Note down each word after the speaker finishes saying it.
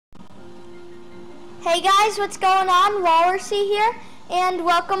Hey guys, what's going on? Walrusy here, and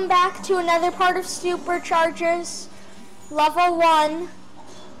welcome back to another part of SuperChargers, Level 1,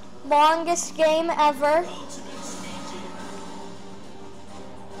 longest game ever.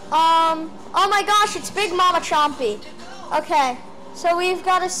 Oh my gosh, it's Big Mama Chompy. Okay, so we've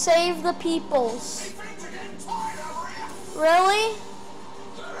got to save the peoples. Really?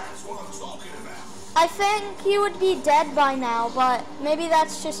 I think he would be dead by now, but maybe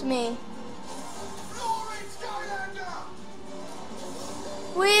that's just me.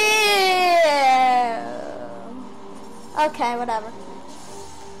 Okay, whatever.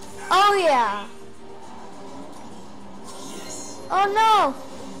 Oh yeah. Oh no.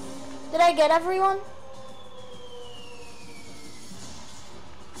 Did I get everyone?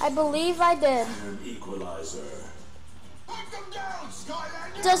 I believe I did.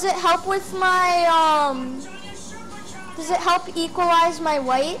 Does it help with my does it help equalize my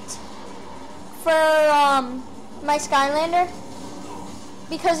weight for my Skylander?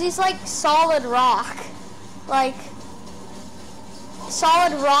 Because he's like solid rock. Like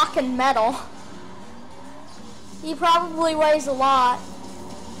solid rock and metal. He probably weighs a lot.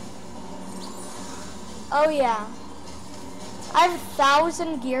 Oh yeah. I have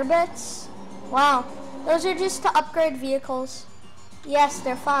 1,000 gear bits. Wow. Those are just to upgrade vehicles. Yes,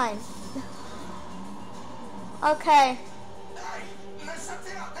 they're fine. Okay. Hey, there's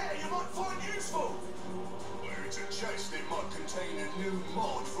something up there you might find useful. Where it's a chest, it might contain a new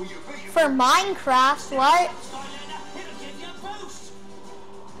mod for your vehicle. For Minecraft, what?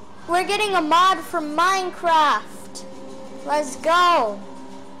 We're getting a mod for Minecraft. Let's go.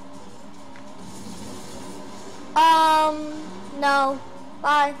 No.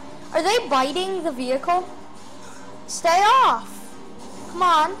 Bye. Are they biting the vehicle? Stay off. Come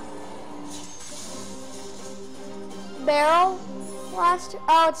on. Barrel blast.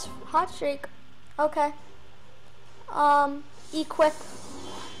 Oh, it's hot streak. Okay. Equip.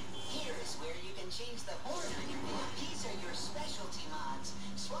 Here is where you can change the horn on your vehicle. These are your specialty mods.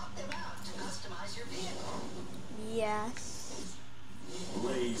 Swap them out to customize your vehicle. Yes.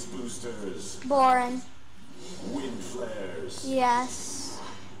 Blaze boosters. Boring. Wind flares. Yes.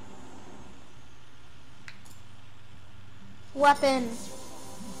 Weapon.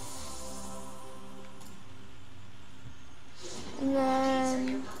 And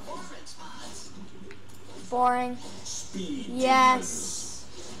then Performance mods. boring. Speed. Yes.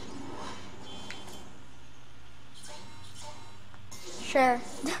 Sure.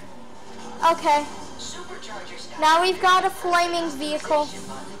 Okay. SuperChargers. Now we've got a flaming vehicle. To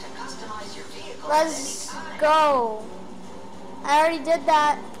customize your vehicle. Let's go. I already did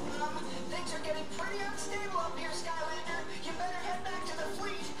that. Things are getting pretty unstable up here, Skylander. You better head back to the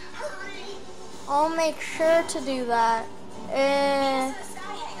fleet. Hurry! I'll make sure to do that.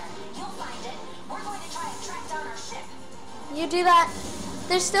 You do that.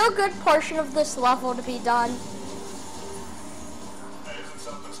 There's still a good portion of this level to be done. Isn't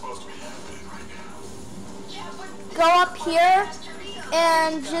something supposed to be happening right now? Go up here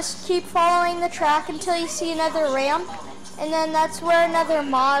and just keep following the track until you see another ramp. And then that's where another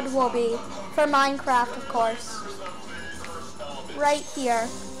mod will be. For Minecraft, of course. Right here.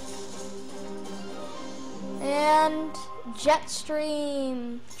 And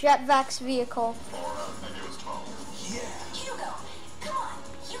Jetstream. Jetvax vehicle. Hugo, come on.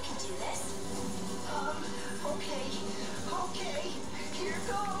 You can do this. Okay. Here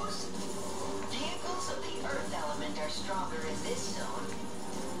goes. Vehicles of the Earth element are stronger in this zone.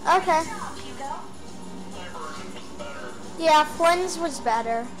 Okay. Good job, Hugo. Yeah, Flynn's was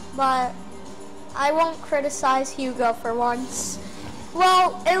better, but I won't criticize Hugo for once.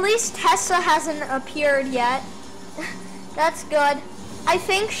 Well, at least Tessa hasn't appeared yet. That's good. I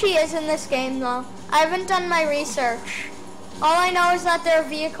think she is in this game though. I haven't done my research. All I know is that there are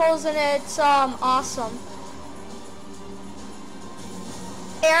vehicles and it's awesome.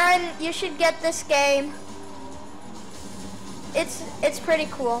 Aaron, you should get this game. It's pretty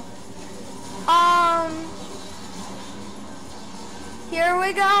cool. Here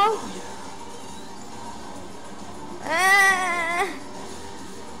we go.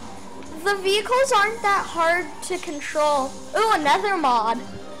 The vehicles aren't that hard to control. Ooh, another mod.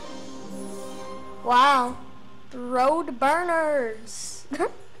 Wow. Road burners.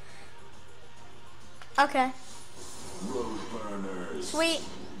 Okay. Road burners. Sweet.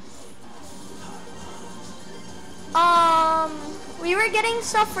 We were getting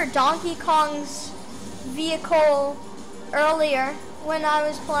stuff for Donkey Kong's vehicle earlier when I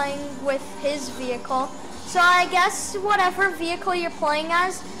was playing with his vehicle. So I guess whatever vehicle you're playing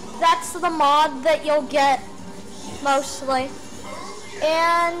as, that's the mod that you'll get mostly.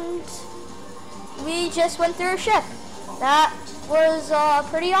 And we just went through a ship. That was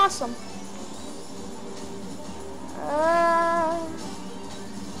pretty awesome.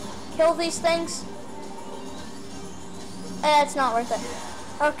 Kill these things. It's not worth it.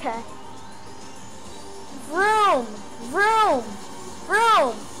 Okay. Vroom, vroom,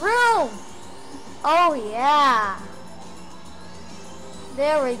 vroom, vroom. Oh yeah.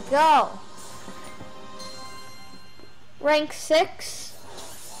 There we go. Rank 6.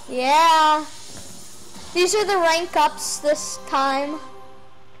 Yeah. These are the rank ups this time.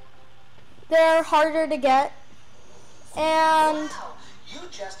 They're harder to get. And Wow, you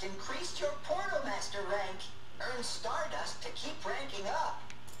just increased your Portal Master rank. Earn Stardust to keep ranking up.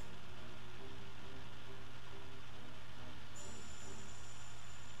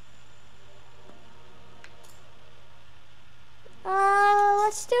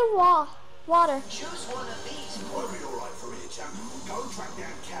 let's do water. Choose one of these. We'll be all right from here, chap. Go track down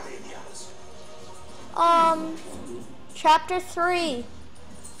Callie and the others. Chapter 3.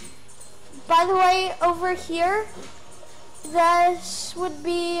 By the way, over here, this would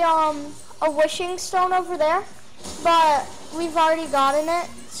be a wishing stone over there, but we've already gotten it,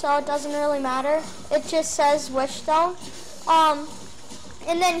 so it doesn't really matter. It just says wish stone. And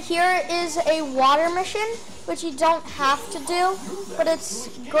then here is a water mission, which you don't have to do, but it's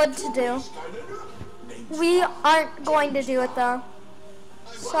good to do. We aren't going to do it though.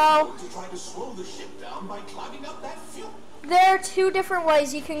 So there are two different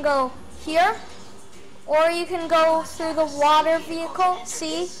ways. You can go here, or you can go through the water vehicle.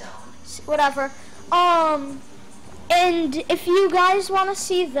 See, whatever. And if you guys want to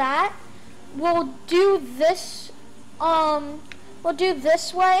see that, we'll do this. We'll do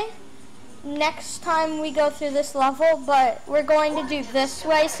this way next time we go through this level, but we're going to do this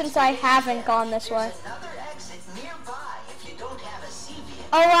way since I haven't gone this way.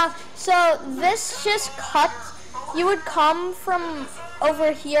 Oh, so this just cuts. You would come from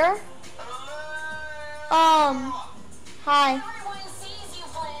over here. Hi. Everyone sees you,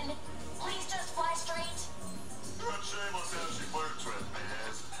 Flynn. Please just fly straight.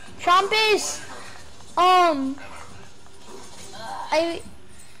 Chompies!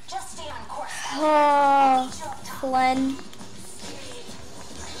 Just stay on course. Flynn.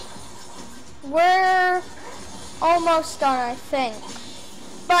 We're almost done, I think.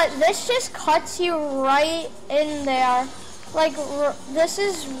 But this just cuts you right in there. Like, this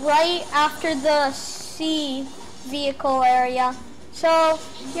is right after the sea vehicle area. So,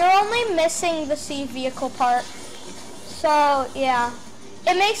 you're only missing the sea vehicle part. So, yeah.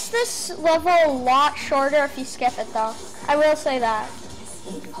 It makes this level a lot shorter if you skip it, though. I will say that.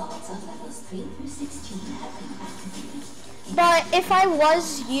 But if I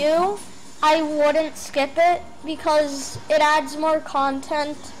was you, I wouldn't skip it because it adds more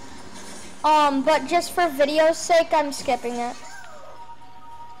content. But just for video's sake, I'm skipping it.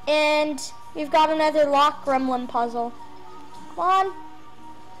 And we've got another lock gremlin puzzle. Come on.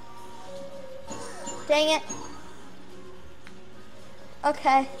 Dang it.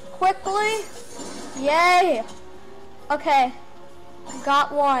 Okay, quickly. Yay. Okay,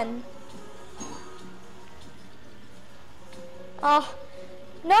 got one. Oh,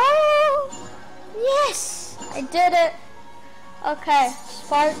 no. Yes, I did it. Okay,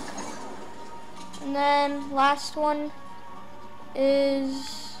 spark. And then last one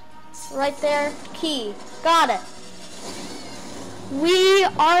is right there. Key. Got it. We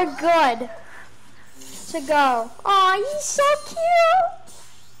are good to go. Aw, he's so cute.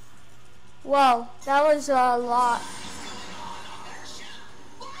 Whoa, that was a lot.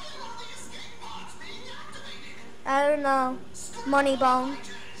 I don't know. Money bone.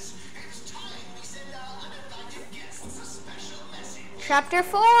 Chapter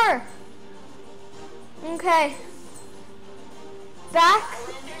 4. Okay. Back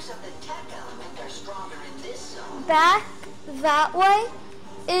that way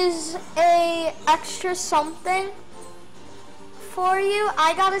is a extra something for you.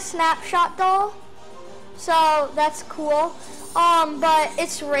 I got a snapshot doll, so that's cool. But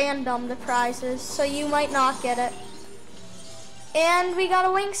it's random, the prizes, so you might not get it. And we got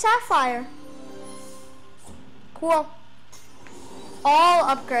a winged sapphire. Cool. All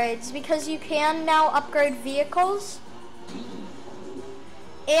upgrades, because you can now upgrade vehicles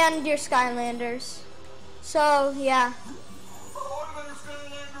and your Skylanders. So, yeah.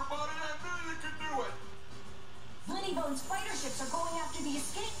 Flinny Bone's fighter ships are going after the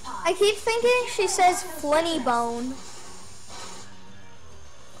escape pod. I keep thinking she says Flinny Bone.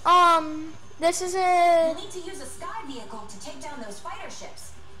 This is a... You'll need to use a sky vehicle to take down those fighter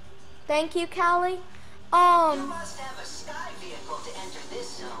ships. Thank you, Callie. You must have a sky vehicle to enter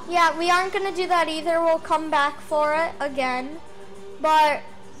this zone. Yeah, we aren't gonna do that either. We'll come back for it again. But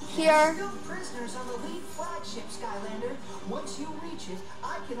here. We're still prisoners on the lead flagship, Skylander. Once you reach it,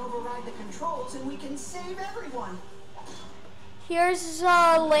 I can override the controls and we can save everyone. Here's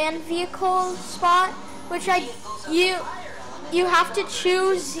a land vehicle spot, which you have to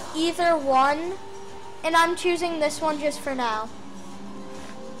choose either one, and I'm choosing this one just for now.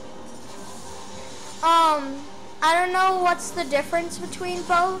 I don't know what's the difference between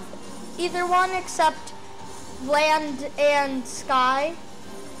both, either one except land and sky,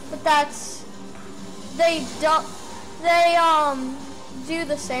 but they do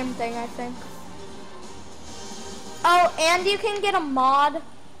the same thing, I think. Oh, and you can get a mod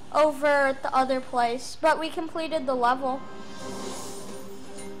over at the other place, but we completed the level.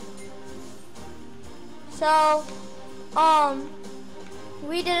 So,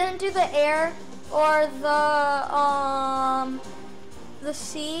 we didn't do the air or the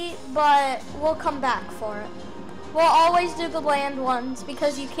sea, but we'll come back for it. We'll always do the land ones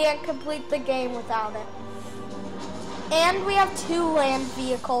because you can't complete the game without it. And we have 2 land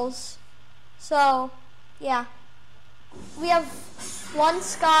vehicles. So, yeah. We have 1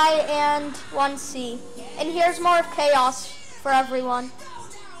 sky and 1 sea. And here's more of chaos for everyone.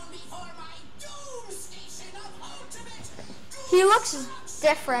 He looks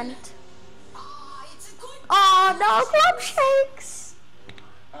different. Oh no, Glumshanks!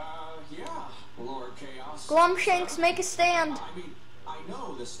 Yeah, Lord Chaos. Glumshanks, make a stand. I mean, I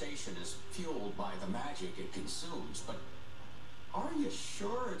know the station is fueled by the magic it consumes, but are you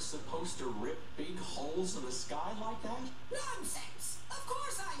sure it's supposed to rip big holes in the sky like that? Nonsense! Of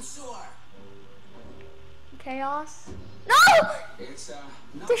course I'm sure! Chaos? No! It's,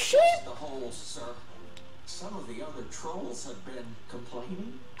 not The just sheep! the holes, sir. Some of the other trolls have been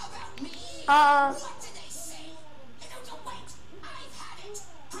complaining. About me? What did they say? No, wait. I've had it.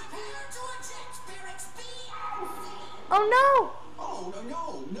 Prepare to eject Barracks B and C. Oh no! Oh,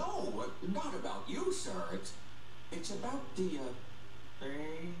 no, not about you, sir. It's about the,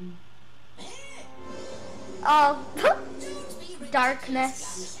 thing. Oh, Don't be ridiculous,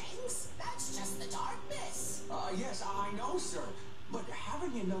 darkness. Glumshanks. That's just the darkness. Yes, I know, sir. But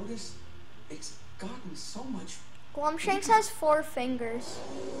haven't you noticed? It's gotten so much. Glumshanks has 4 fingers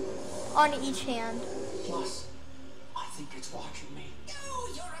on each hand. Plus, I think it's watching me. No,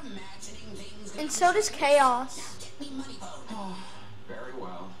 you're imagining things. And so does Chaos. Get me Moneybone. Very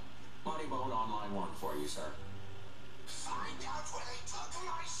well. Moneybone Online 1 for you, sir. Find out where they took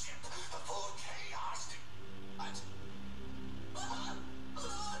my ship before Chaos. What?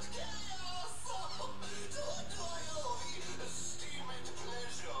 Lord Chaos! Do I owe the esteemed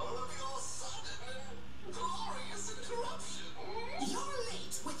pleasure of your sudden and glorious interruption? You're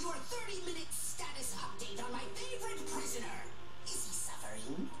late with your 30-minute status update on my favorite prisoner. Is he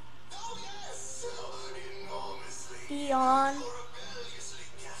suffering? Oh yes, enormously. Eon. Your rebelliously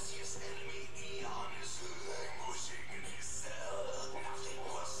gaseous enemy Eon is languishing in his cell. Nothing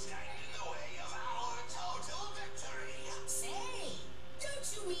will stand in the way of our total victory. Say, don't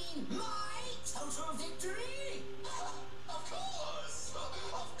you mean my total victory? Of course.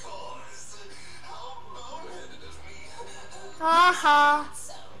 How boneheaded of me. Haha.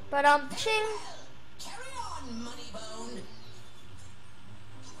 So, But ching. carry on, Moneybone.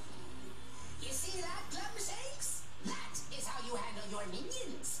 You see that, Glumshanks? That is how you handle your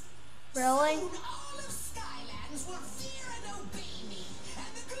minions. Really? Soon all of Skylands will fear and obey me,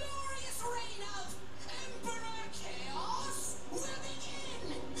 and the glorious reign of Emperor Chaos will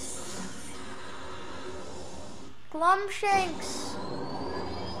begin. Glumshanks.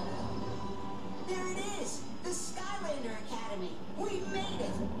 There it is, the Skylander Academy. We made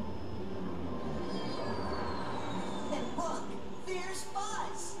it. And look, there's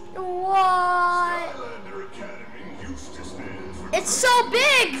Buzz. What? Skylander Academy used to stand for It's so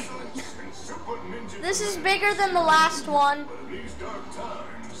big! excellence and super ninja. This is bigger than the last one. But in these dark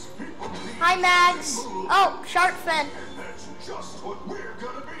times, people need Hi, Mags. Oh, Sharkfin. That's just what we're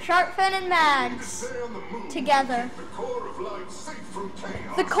gonna be. Sharkfin and To Mags. stay on the moon. Together. Keep the core of light safe from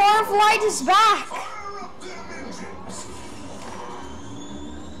chaos. The core of light is back. Fire up them engines.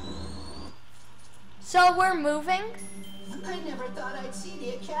 So we're moving. I never thought I'd see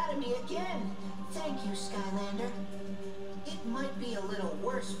the Academy again. Thank you, Skylander. It might be a little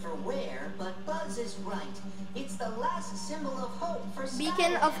worse for wear, but Buzz is right. It's the last symbol of hope for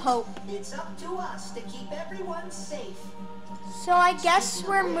Beacon of Skylands. hope. It's up to us to keep everyone safe. So I guess Speaking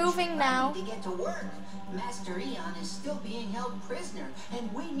we're of which, moving now. I need to get to work. Master Eon is still being held prisoner,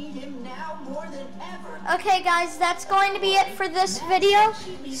 and we need him now more than ever. Okay, guys, that's going to be it for this video.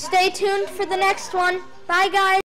 Stay tuned for the next one. Bye, guys.